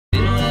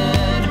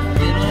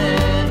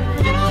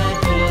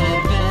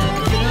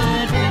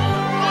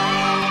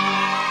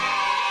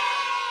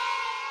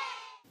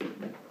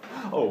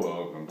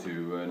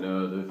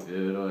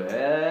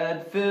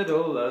FiddleHed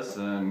fiddle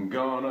lesson,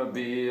 gonna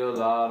be a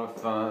lot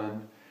of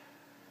fun.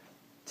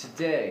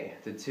 Today,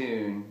 the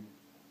tune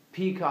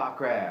Peacock,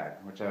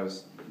 which I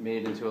was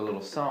made into a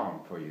little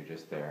song for you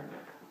just there.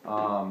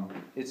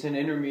 It's an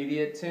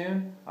intermediate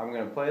tune. I'm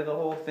going to play the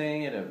whole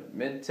thing at a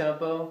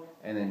mid-tempo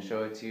and then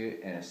show it to you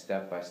in a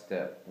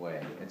step-by-step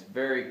way. It's a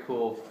very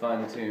cool,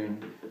 fun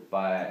tune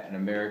by an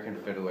American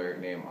fiddler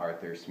named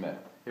Arthur Smith.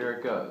 Here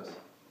it goes.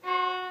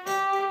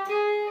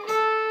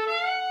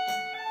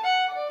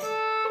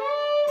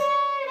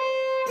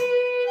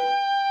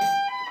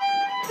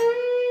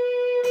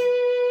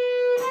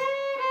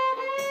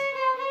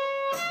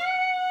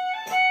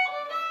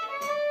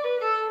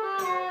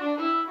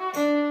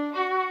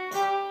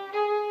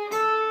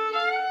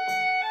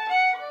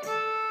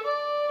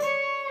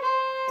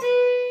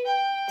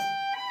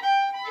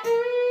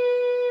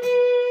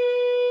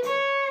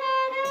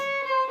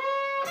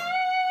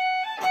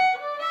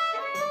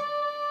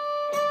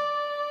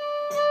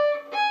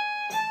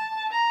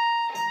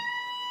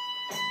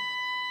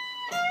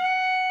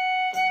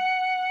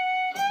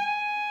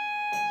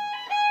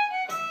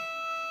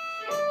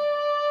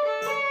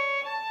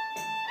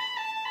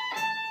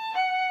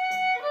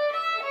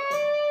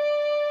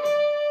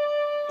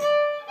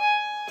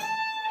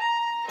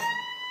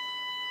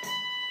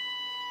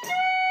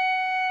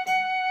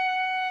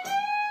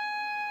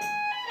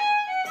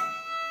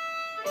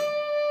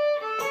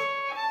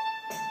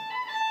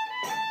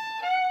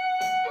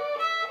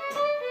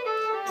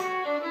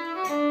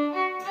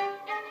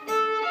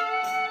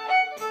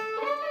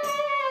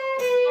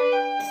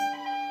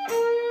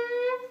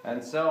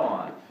 And so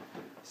on.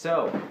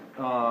 So,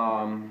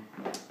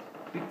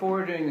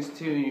 before doing this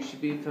tune, you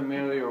should be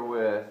familiar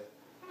with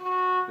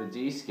the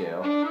D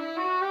scale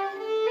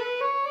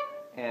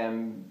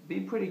and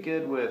be pretty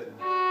good with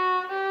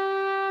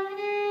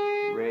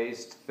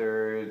raised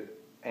third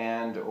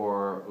and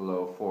or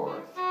low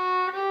fourth.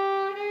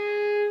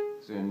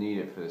 So you'll need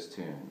it for this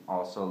tune.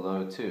 Also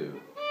low 2.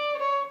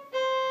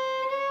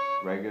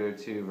 Regular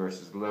 2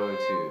 versus low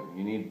 2.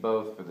 You need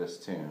both for this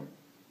tune.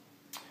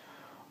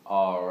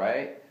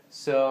 Alright.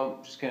 So,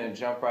 I'm just going to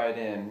jump right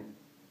in.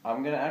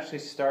 I'm going to actually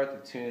start the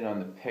tune on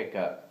the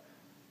pickup,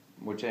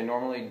 which I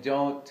normally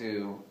don't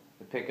do,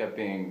 the pickup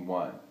being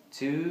 1,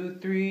 2,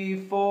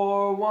 3,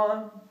 4,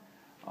 1,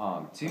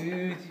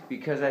 2,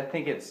 because I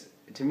think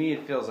to me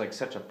it feels like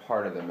such a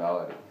part of the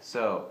melody.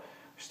 So,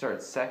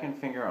 start second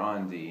finger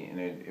on D, and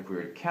if we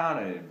were to count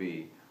it, it'd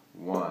be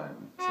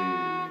 1, 2,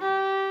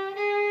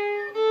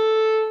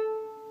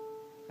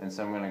 and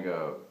so I'm going to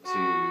go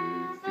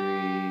 2,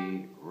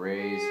 3,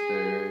 raise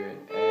third,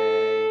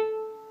 A.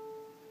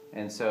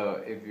 And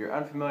so if you're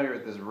unfamiliar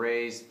with this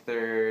raised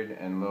third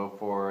and low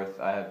fourth,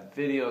 I have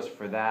videos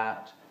for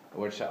that,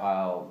 which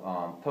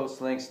I'll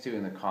post links to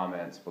in the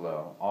comments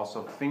below.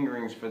 Also,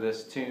 fingerings for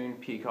this tune,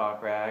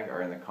 Peacock Rag,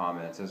 are in the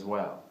comments as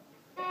well.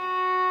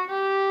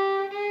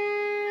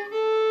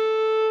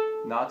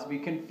 Not to be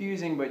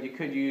confusing, but you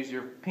could use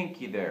your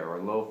pinky there or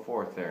low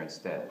fourth there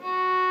instead.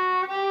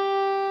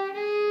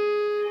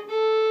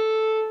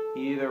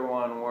 Either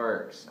one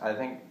works. I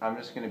think I'm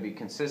just going to be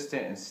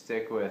consistent and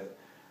stick with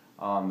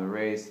the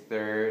raised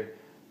third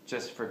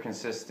just for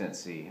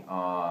consistency.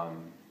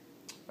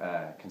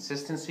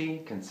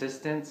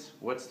 Consistence?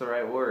 What's the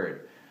right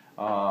word?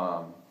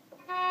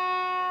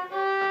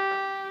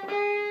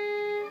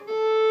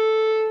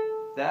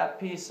 That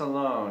piece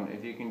alone,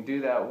 if you can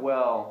do that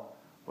well,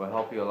 will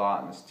help you a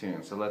lot in this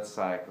tune. So let's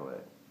cycle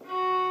it.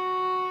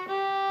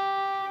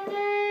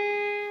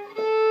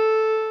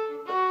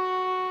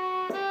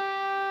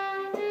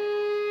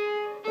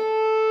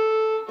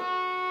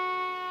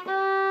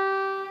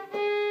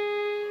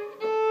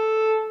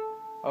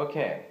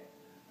 Okay,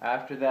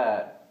 after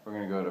that, we're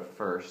going to go to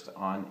first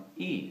on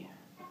E.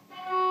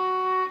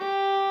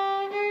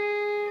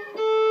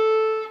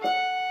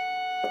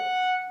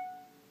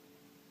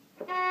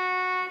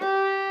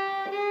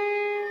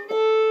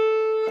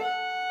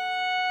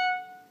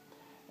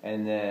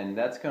 And then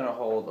that's going to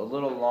hold a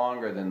little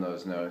longer than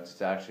those notes.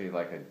 It's actually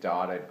like a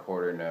dotted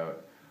quarter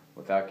note.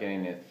 Without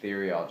getting into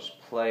theory, I'll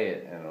just play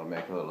it and it'll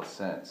make a little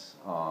sense.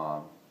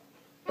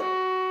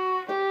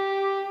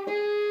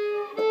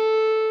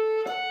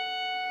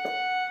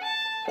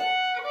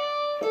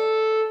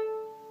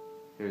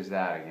 Here's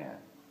that again.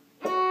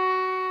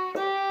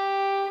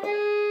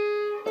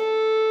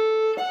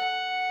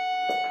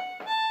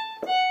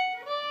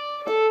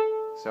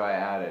 So I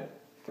added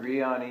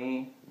 3 on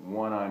E,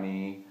 1 on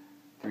E,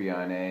 3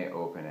 on A,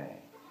 open A.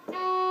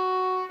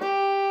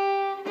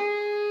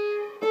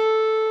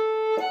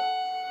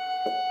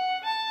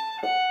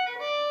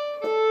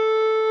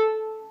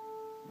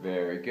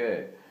 Very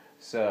good.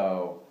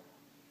 So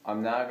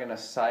I'm now going to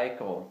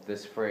cycle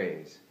this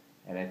phrase,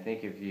 and I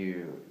think if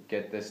you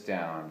get this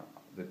down,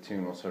 the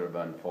tune will sort of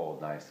unfold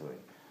nicely.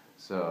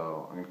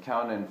 So I'm going to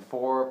count in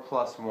 4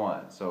 plus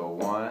 1. So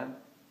 1,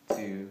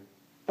 2,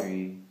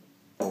 3,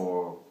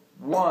 4,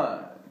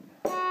 1.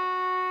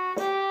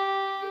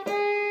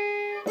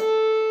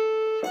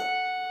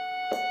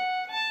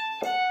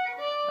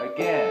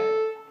 Again.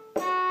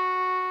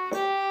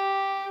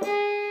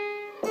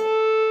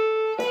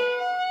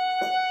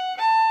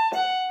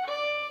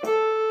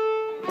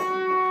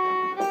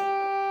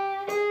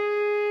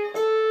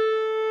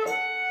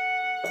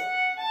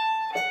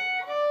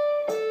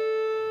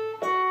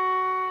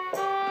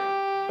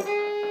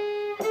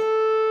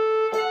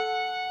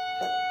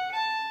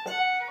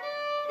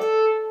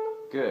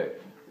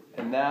 Good.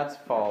 And that's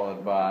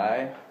followed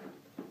by,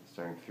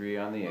 starting 3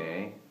 on the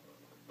A.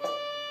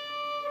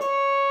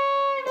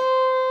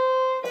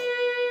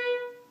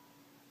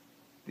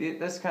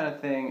 This kind of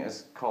thing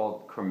is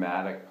called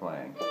chromatic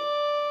playing.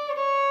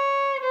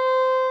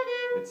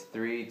 It's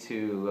 3,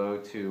 2, low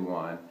 2,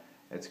 1.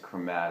 It's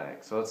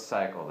chromatic. So let's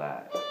cycle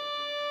that.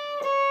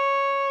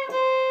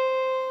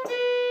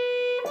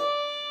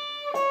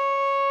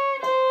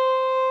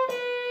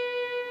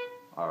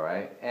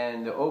 Alright,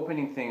 and the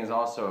opening thing is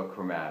also a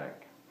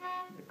chromatic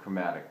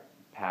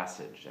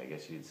passage, I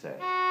guess you'd say.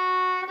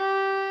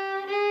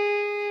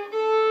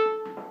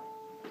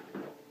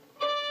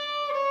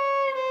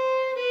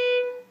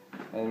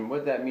 And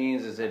what that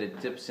means is that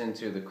it dips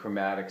into the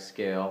chromatic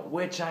scale,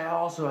 which I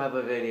also have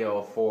a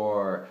video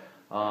for.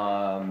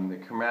 The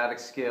chromatic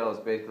scale is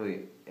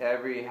basically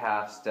every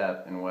half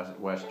step in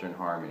Western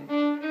harmony.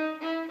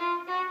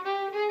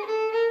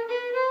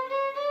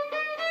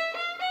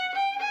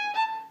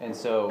 And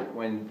so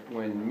when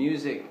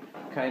music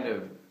kind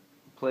of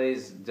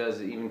does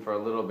it even for a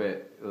little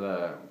bit,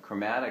 the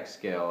chromatic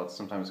scale, it's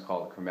sometimes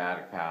called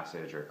chromatic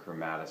passage or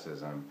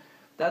chromaticism.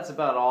 That's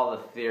about all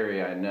the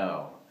theory I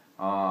know.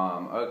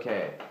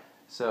 Okay,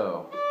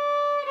 so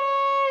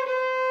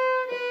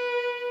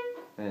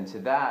then to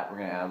that we're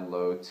going to add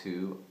low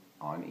 2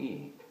 on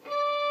E.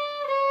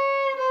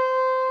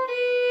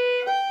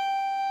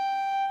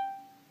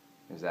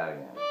 There's that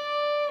again.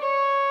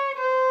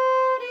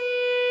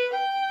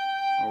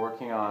 We're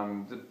working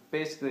on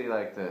basically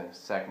like the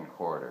second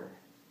quarter,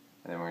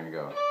 and then we're going to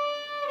go.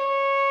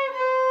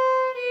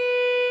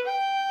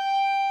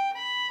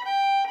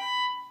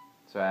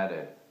 So I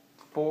added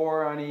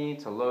 4 on E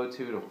to low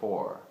 2 to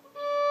 4.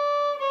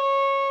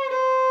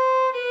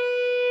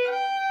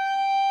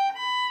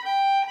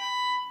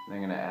 And I'm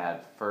going to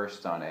add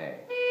first on A.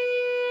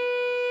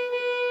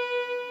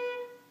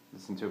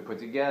 Listen to it put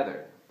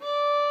together.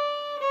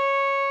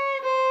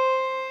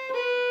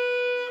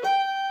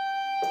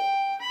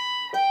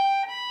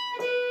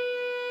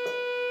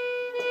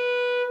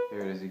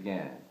 Here it is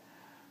again.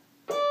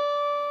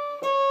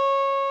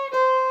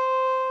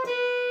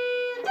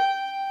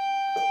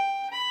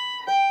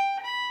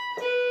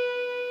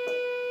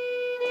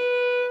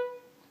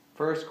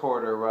 First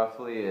quarter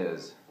roughly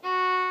is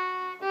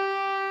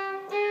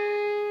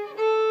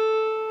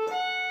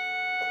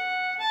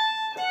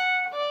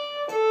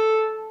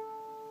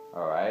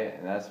alright,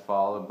 and that's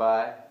followed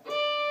by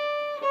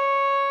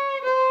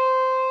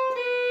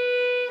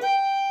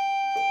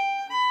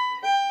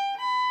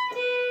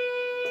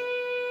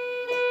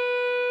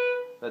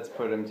let's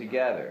put them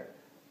together.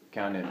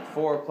 Count in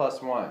 4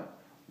 plus 1.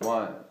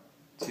 1,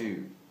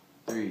 2,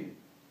 3,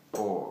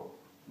 4,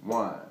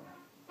 1.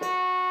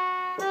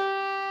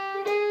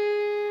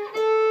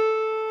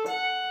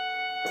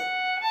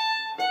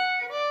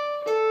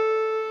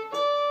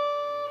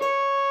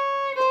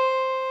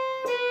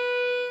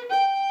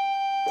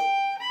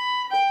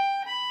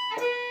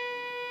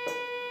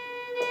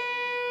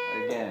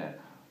 Again,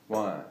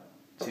 1,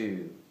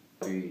 2,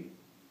 3,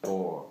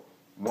 4,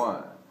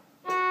 1.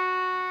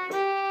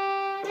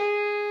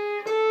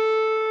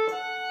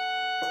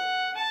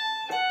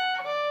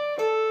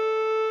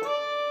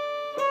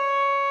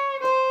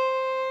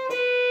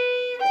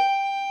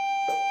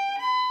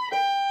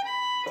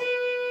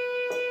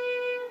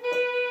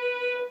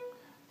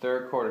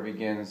 Third quarter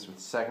begins with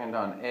second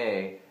on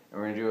A, and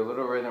we're going to do a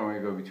little rhythm where we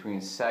go between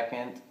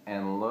second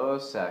and low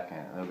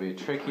second. It'll be a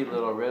tricky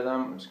little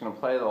rhythm. I'm just going to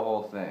play the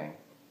whole thing.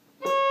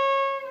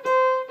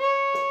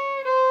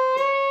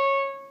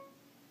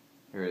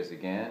 Here it is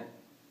again.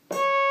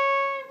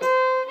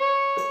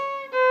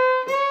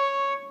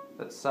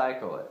 Let's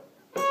cycle it.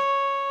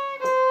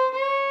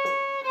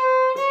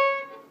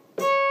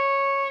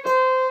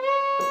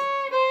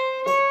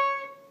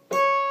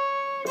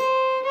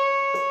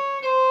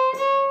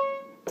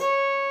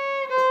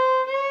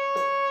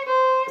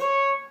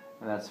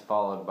 That's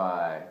followed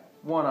by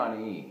 1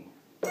 on E,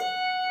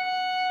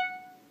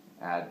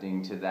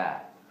 adding to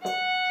that.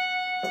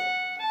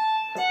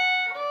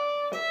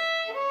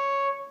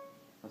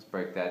 Let's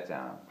break that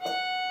down.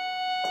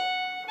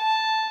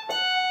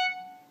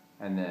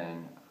 And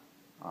then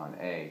on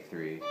A,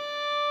 3,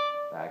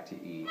 back to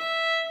E,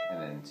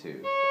 and then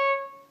 2.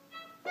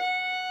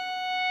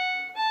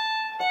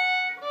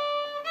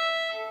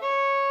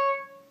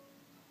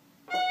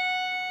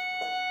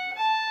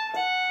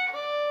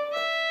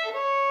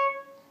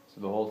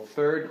 The whole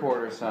third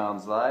quarter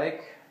sounds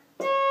like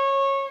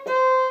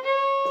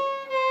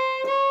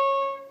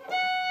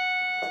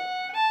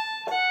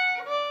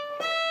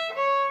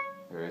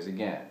there it is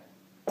again.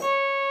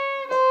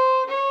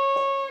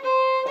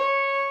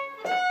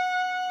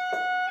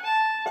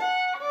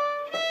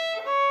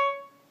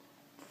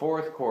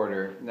 Fourth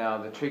quarter. Now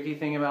the tricky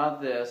thing about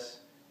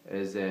this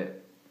is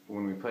that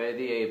when we play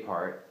the A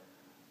part,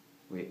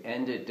 we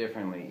end it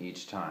differently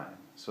each time.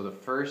 So the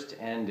first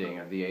ending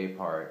of the A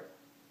part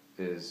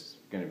is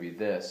going to be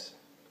this.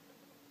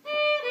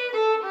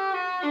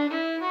 And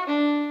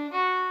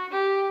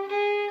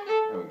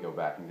we go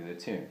back into the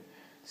tune.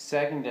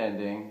 Second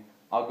ending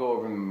I'll go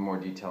over them in more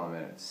detail in a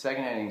minute. The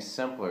second ending is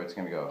simpler. It's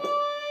going to go,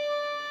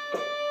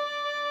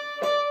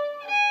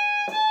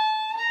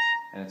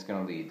 and it's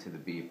going to lead to the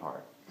B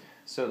part.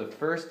 So the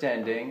first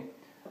ending,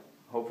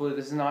 hopefully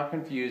this is not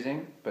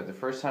confusing, but the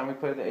first time we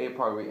play the A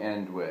part we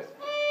end with,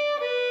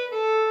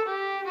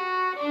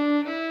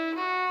 and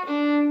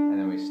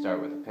then we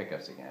start with the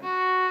pickups again,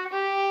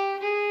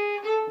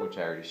 which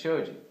I already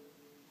showed you.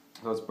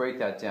 So let's break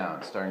that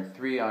down, starting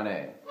 3 on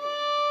A,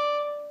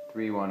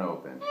 3, 1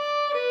 open,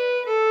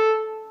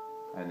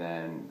 and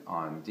then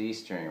on D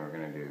string we're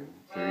going to do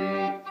 3,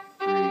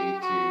 3,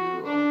 2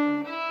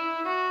 open.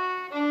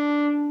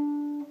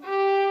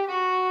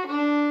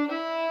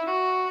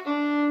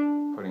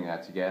 Putting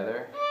that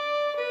together,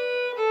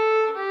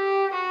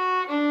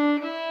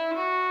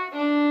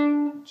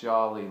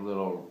 jolly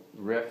little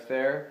riff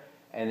there,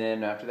 and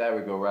then after that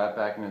we go right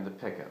back into the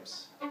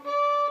pickups.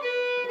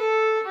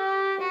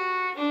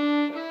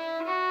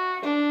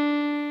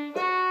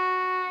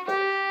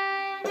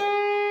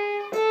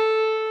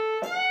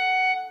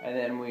 And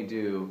then we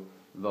do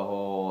the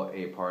whole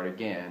A part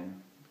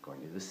again,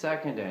 going to the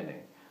second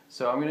ending.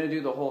 So I'm going to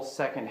do the whole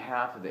second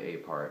half of the A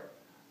part,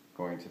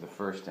 going to the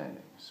first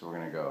ending. So we're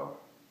going to go.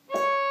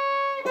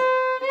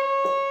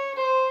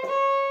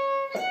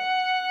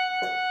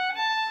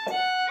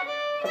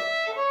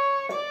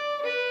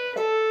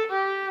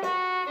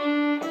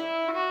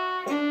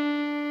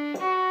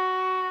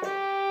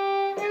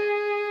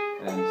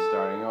 And then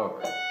starting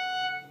over.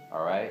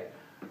 Alright?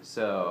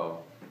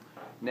 So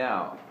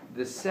now,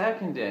 the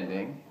second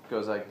ending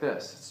goes like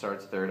this. It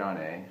starts 3rd on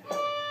A.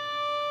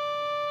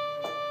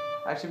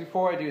 Actually,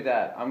 before I do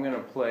that, I'm going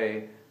to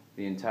play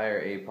the entire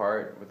A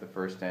part with the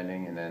first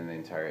ending and then the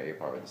entire A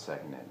part with the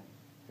second ending.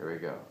 Here we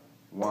go.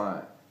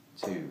 1,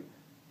 2,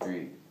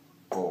 3,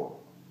 4,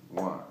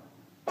 1.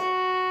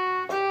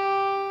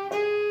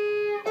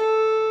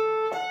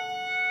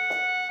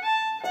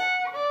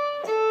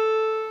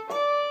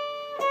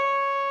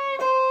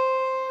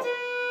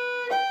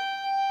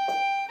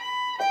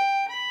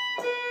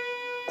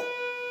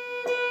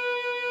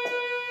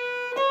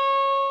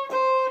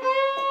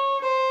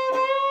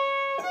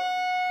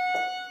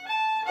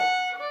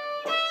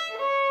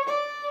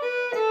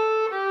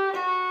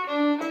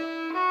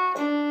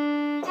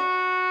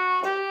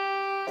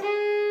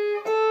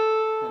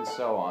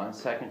 So on,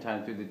 second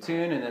time through the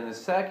tune, and then the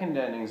second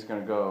ending is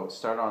going to go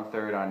start on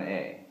 3rd on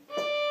A.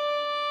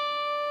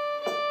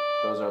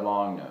 Those are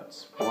long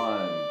notes.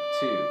 1,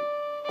 2,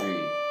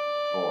 3,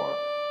 4,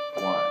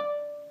 1.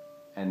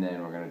 And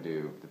then we're going to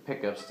do the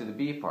pickups to the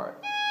B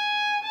part.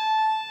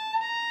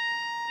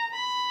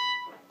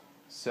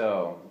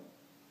 So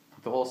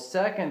the whole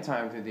second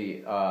time through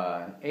the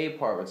A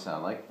part would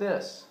sound like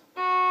this.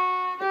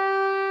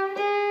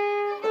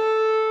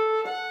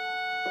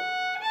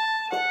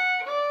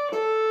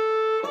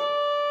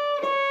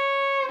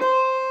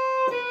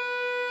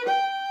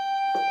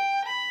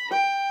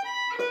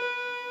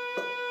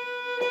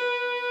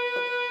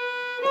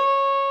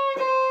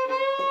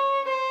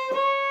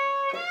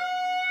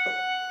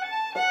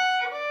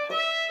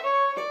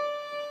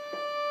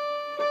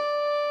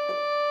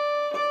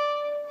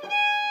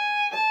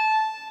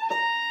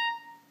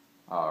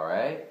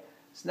 Alright,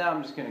 so now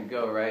I'm just going to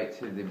go right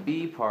to the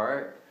B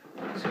part.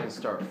 I'm just going to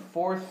start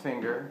 4th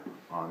finger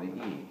on the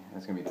E.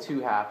 That's going to be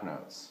 2 half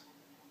notes,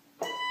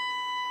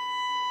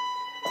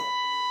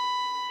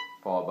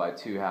 followed by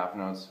 2 half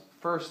notes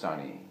first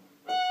on E.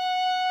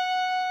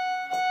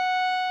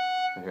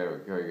 So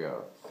here we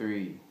go.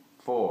 3,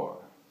 4.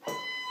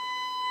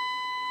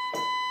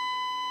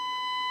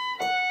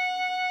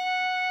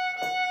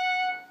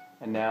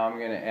 And now I'm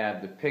going to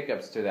add the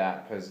pickups to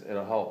that because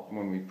it'll help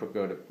when we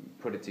go to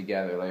put it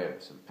together later.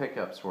 So the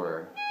pickups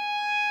were.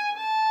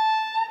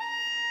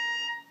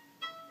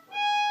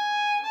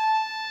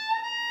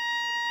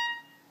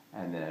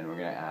 And then we're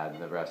going to add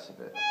the rest of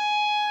it. 2,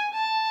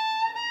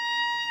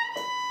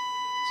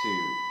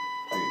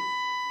 3,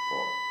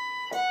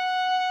 4.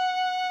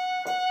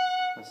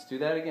 Let's do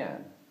that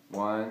again.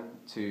 1,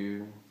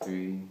 2,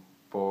 3,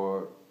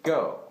 4,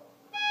 go.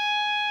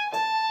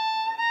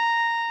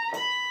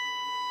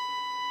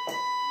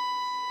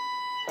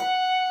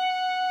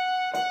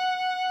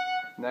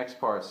 Next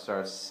part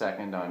starts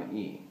 2nd on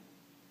E.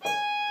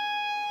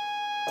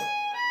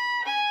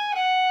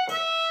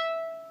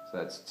 So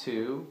that's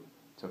 2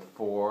 to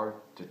 4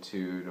 to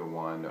 2 to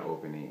 1 to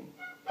open E.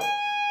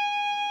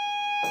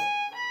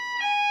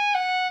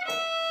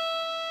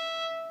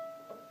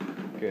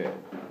 Good.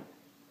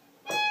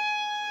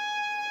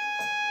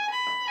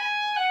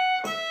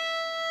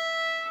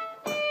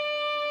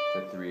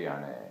 To 3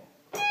 on A.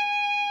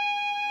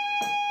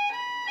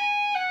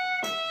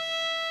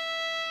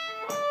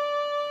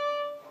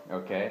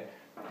 Okay,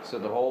 so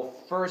the whole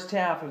first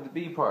half of the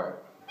B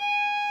part.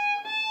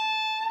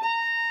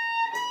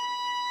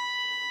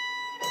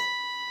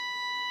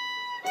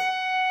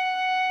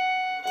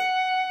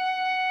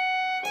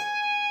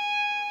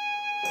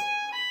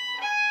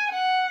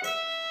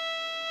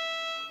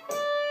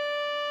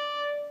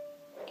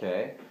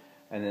 Okay,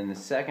 and then the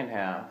second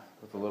half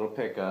with a little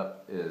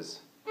pickup is.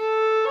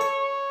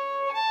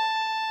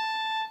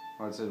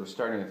 let's say we're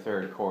starting the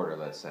third quarter,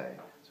 let's say.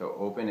 So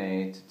open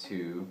A to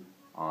 2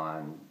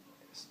 on,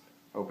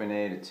 open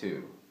A to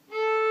 2.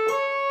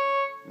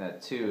 And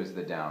that 2 is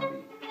the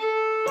downbeat.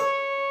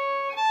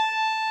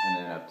 And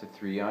then up to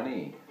 3 on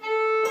E.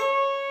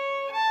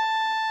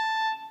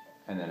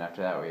 And then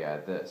after that we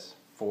add this,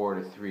 4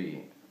 to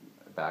 3,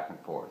 back and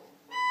forth.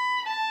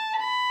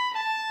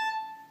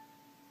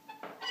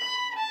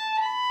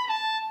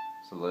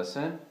 So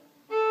listen.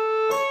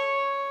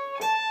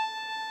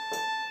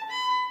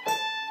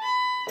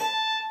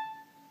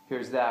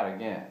 Here's that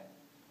again.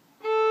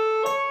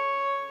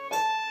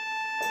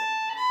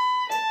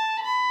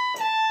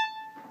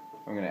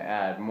 I'm going to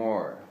add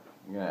more.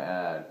 I'm going to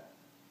add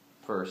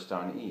first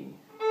on E.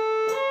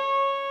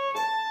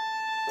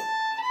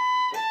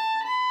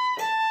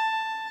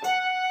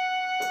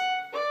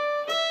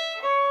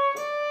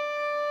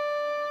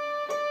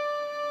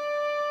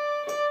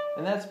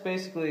 And that's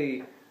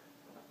basically,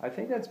 I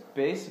think that's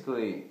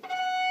basically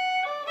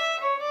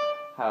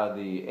how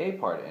the A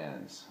part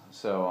ends.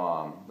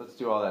 So let's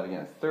do all that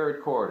again.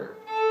 Third quarter.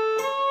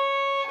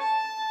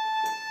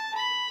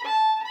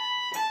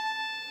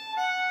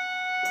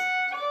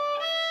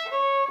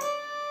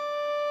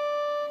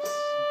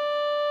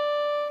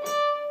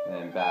 And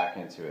then back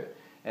into it.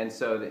 And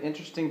so the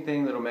interesting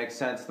thing that'll make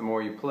sense the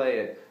more you play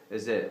it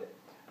is that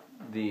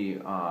the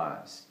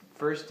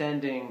first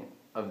ending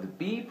of the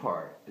B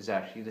part is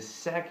actually the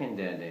second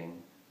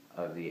ending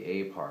of the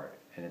A part.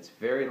 And it's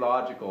very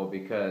logical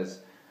because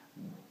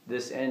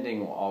this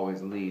ending will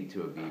always lead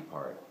to a B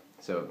part.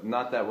 So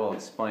not that well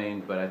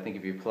explained, but I think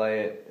if you play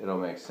it, it'll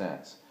make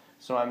sense.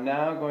 So I'm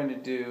now going to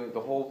do the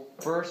whole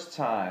first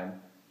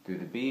time through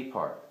the B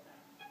part.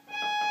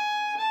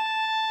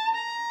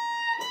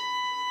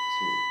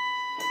 2.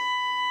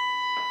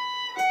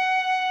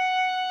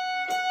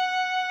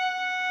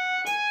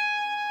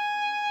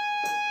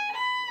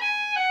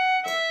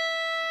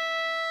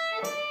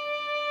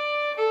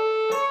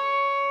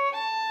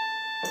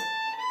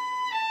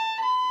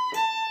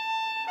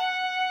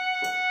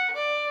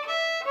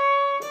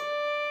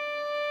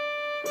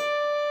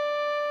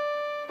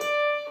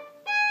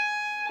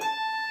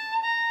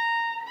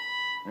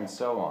 And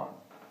so on.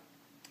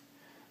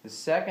 The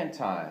second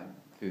time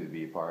through the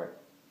B part,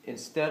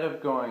 instead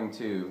of going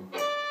to,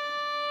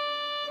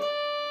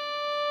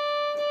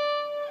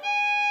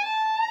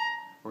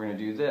 we're going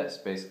to do this,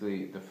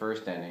 basically the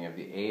first ending of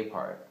the A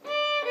part.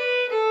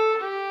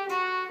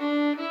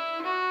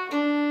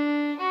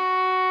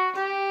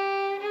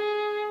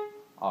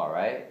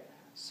 Alright,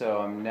 so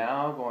I'm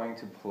now going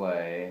to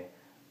play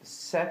the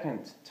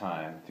second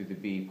time through the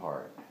B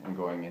part and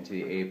going into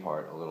the A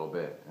part a little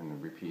bit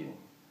and repeating.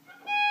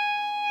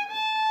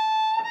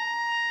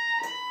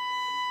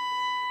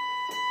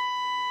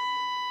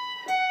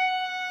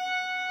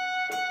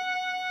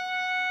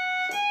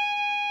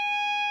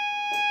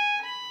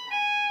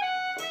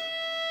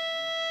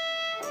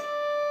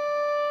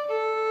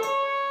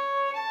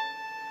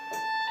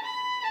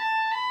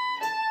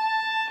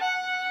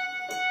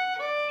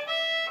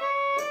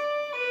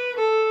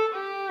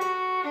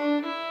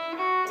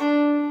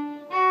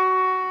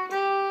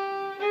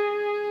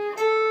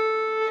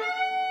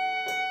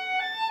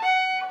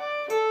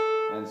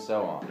 And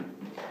so on.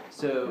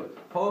 So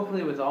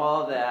hopefully with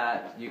all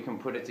that you can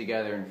put it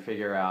together and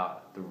figure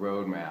out the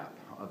roadmap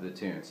of the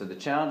tune. So the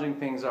challenging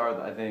things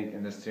are, I think,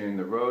 in this tune,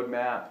 the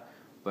roadmap,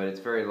 but it's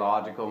very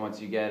logical once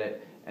you get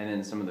it, and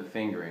then some of the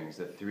fingerings,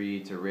 the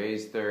 3 to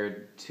raise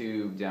third,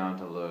 2 down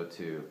to low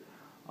 2.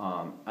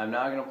 I'm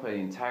now going to play the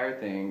entire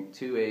thing,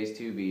 2 A's,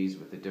 2 B's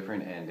with the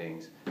different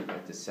endings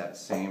at the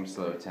same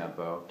slow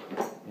tempo.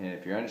 And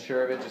if you're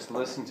unsure of it, just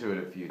listen to it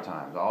a few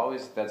times.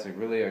 Always, that's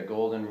really a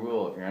golden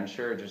rule. If you're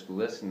unsure, just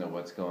listen to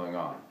what's going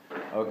on.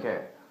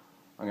 Okay,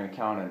 I'm going to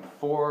count in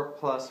 4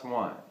 plus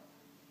 1.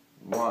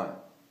 1,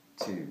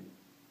 2,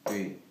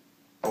 3,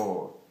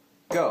 4,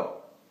 go!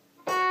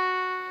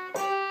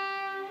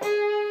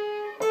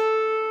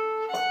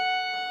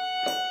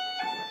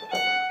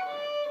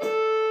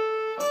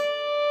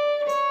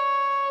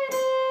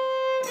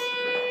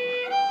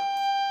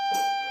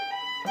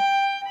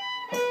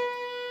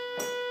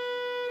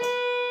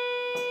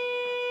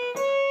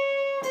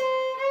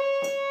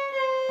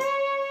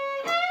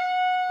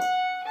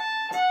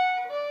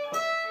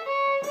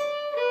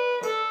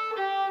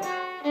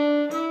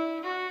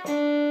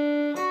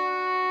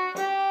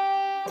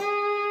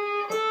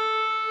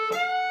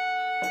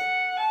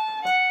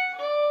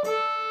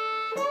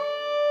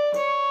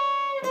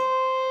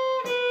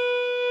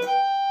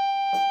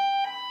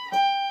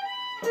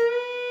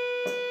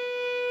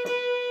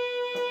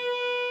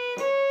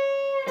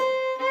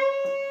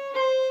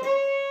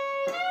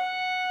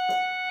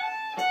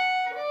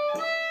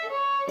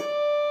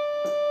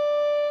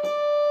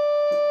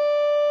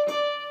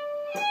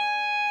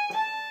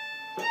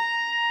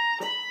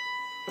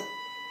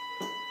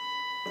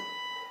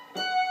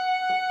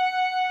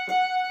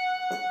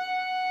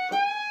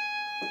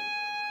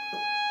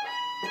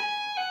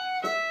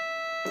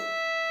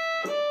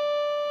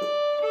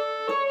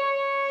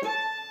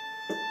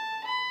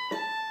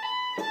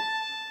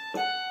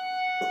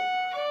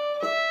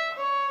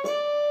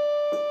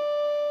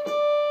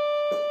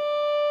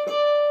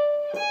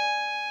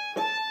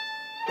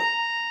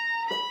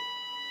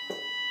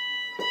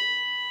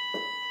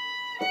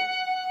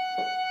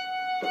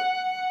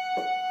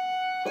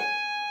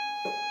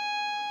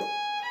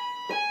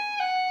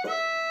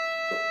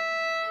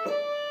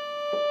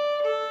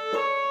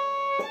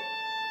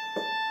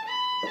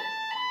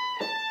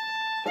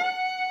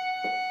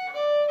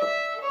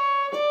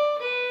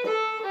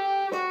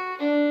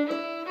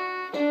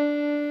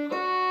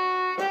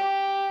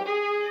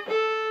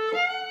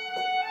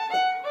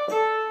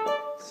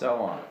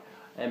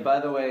 And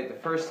by the way, the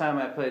first time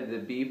I played the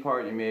B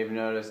part, you may have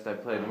noticed I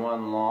played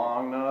one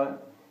long note.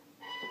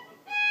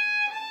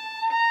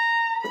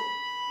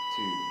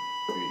 2,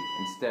 3.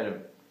 Instead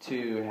of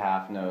 2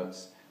 half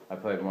notes, I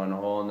played one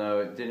whole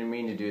note. Didn't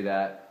mean to do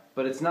that,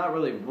 but it's not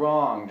really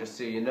wrong, just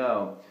so you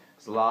know.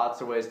 There's lots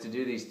of ways to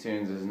do these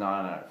tunes. There's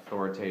not an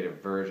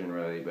authoritative version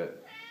really,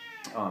 but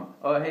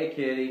oh hey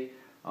kitty.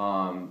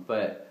 I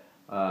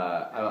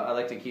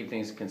like to keep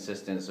things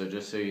consistent, so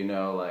just so you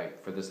know,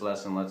 like for this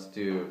lesson, let's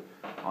do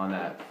on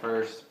that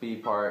first B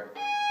part,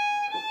 2,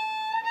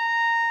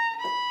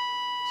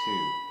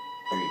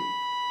 3,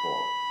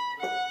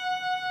 4.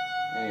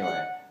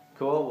 Anyway,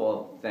 cool.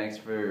 Well, thanks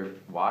for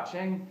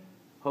watching.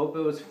 Hope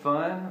it was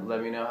fun.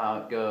 Let me know how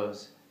it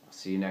goes. I'll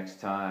see you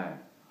next time.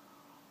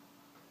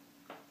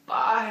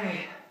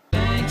 Bye.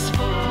 Thanks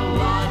for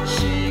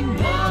watching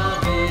the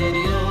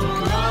video.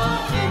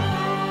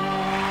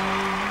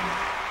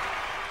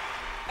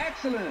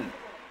 Excellent!